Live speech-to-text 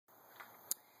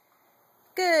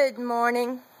Good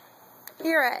morning.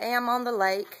 Here I am on the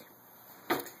lake.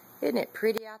 Isn't it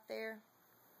pretty out there?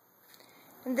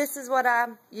 And this is what I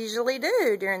usually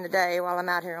do during the day while I'm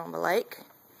out here on the lake.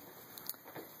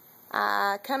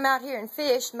 I come out here and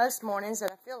fish most mornings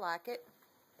that I feel like it.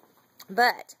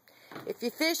 But if you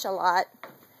fish a lot,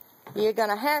 you're going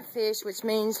to have fish, which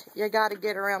means you got to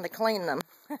get around to clean them.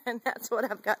 And that's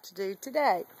what I've got to do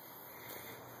today.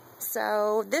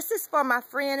 So this is for my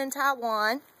friend in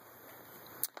Taiwan.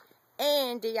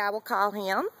 Andy, I will call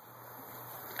him.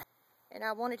 And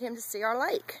I wanted him to see our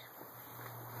lake.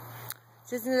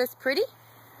 Isn't this pretty?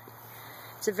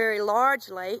 It's a very large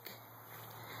lake.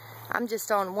 I'm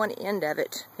just on one end of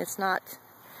it. It's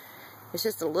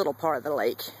just a little part of the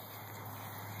lake.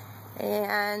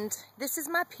 And this is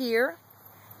my pier.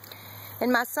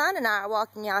 And my son and I are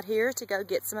walking out here to go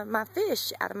get some of my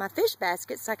fish out of my fish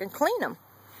basket so I can clean them.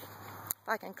 If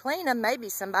I can clean them, maybe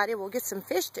somebody will get some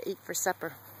fish to eat for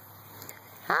supper.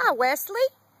 Hi, Wesley.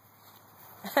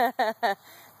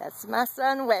 That's my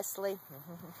son, Wesley.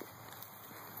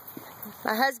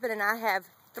 My husband and I have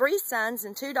 3 sons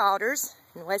and 2 daughters,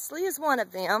 and Wesley is one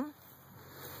of them.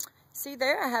 See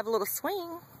there, I have a little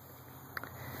swing.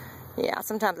 Yeah,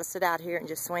 sometimes I sit out here and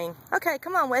just swing. Okay,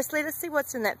 come on, Wesley, let's see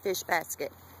what's in that fish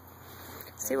basket.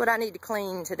 See what I need to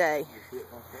clean today.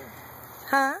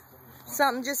 Huh?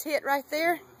 Something just hit right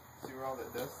there? See where all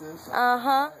that dust is?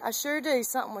 Uh-huh, I sure do.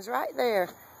 Something was right there.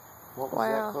 What was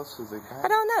that close to the bank? I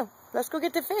don't know. Let's go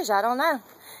get the fish. I don't know.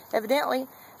 Evidently,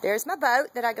 there's my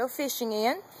boat that I go fishing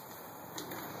in.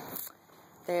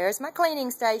 There's my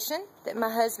cleaning station that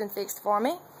my husband fixed for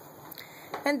me.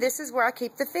 And this is where I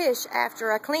keep the fish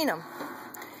after I clean them.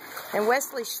 And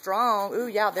Wesley's strong. Ooh,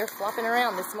 yeah, they're flopping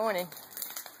around this morning.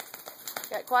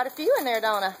 Got quite a few in there,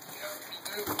 don't I?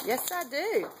 Yes, I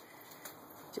do.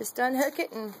 Just unhook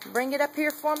it and bring it up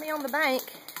here for me on the bank.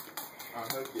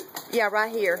 Unhook it? Yeah,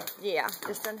 right here. Yeah,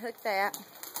 just unhook that.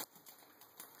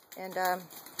 And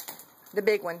the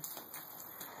big one.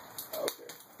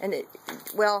 Okay. And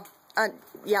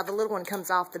yeah, the little one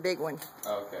comes off the big one.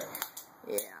 Okay.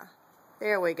 Yeah.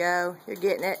 There we go. You're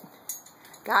getting it.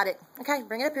 Got it. Okay,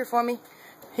 bring it up here for me.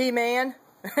 He-Man.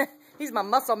 He's my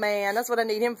muscle man. That's what I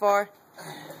need him for.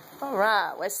 All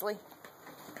right, Wesley.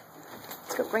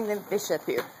 Let's go bring them fish up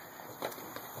here.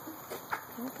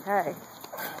 Okay.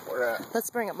 Where at? Let's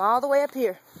bring them all the way up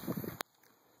here.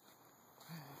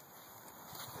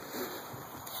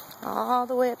 All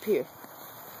the way up here.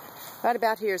 Right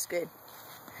about here is good.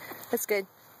 That's good.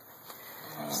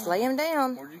 Just lay him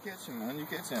down. Where'd you catch him? When did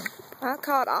you catch him? I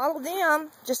caught all of them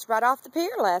just right off the pier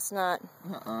last night.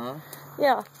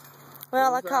 Yeah.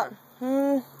 Well, I caught...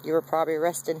 you were probably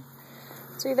resting.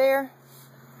 See there?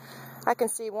 I can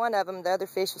see one of them. The other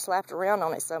fish was slapped around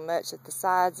on it so much that the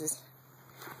sides is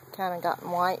kind of gotten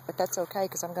white, but that's okay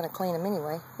because I'm going to clean them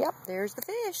anyway. Yep, there's the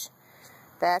fish.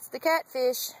 That's the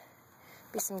catfish.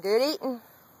 Be some good eating.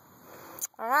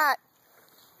 All right.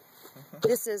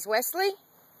 This is Wesley.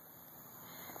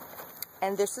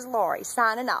 And this is Lori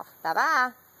signing off.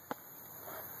 Bye-bye.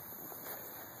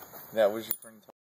 That was your friend.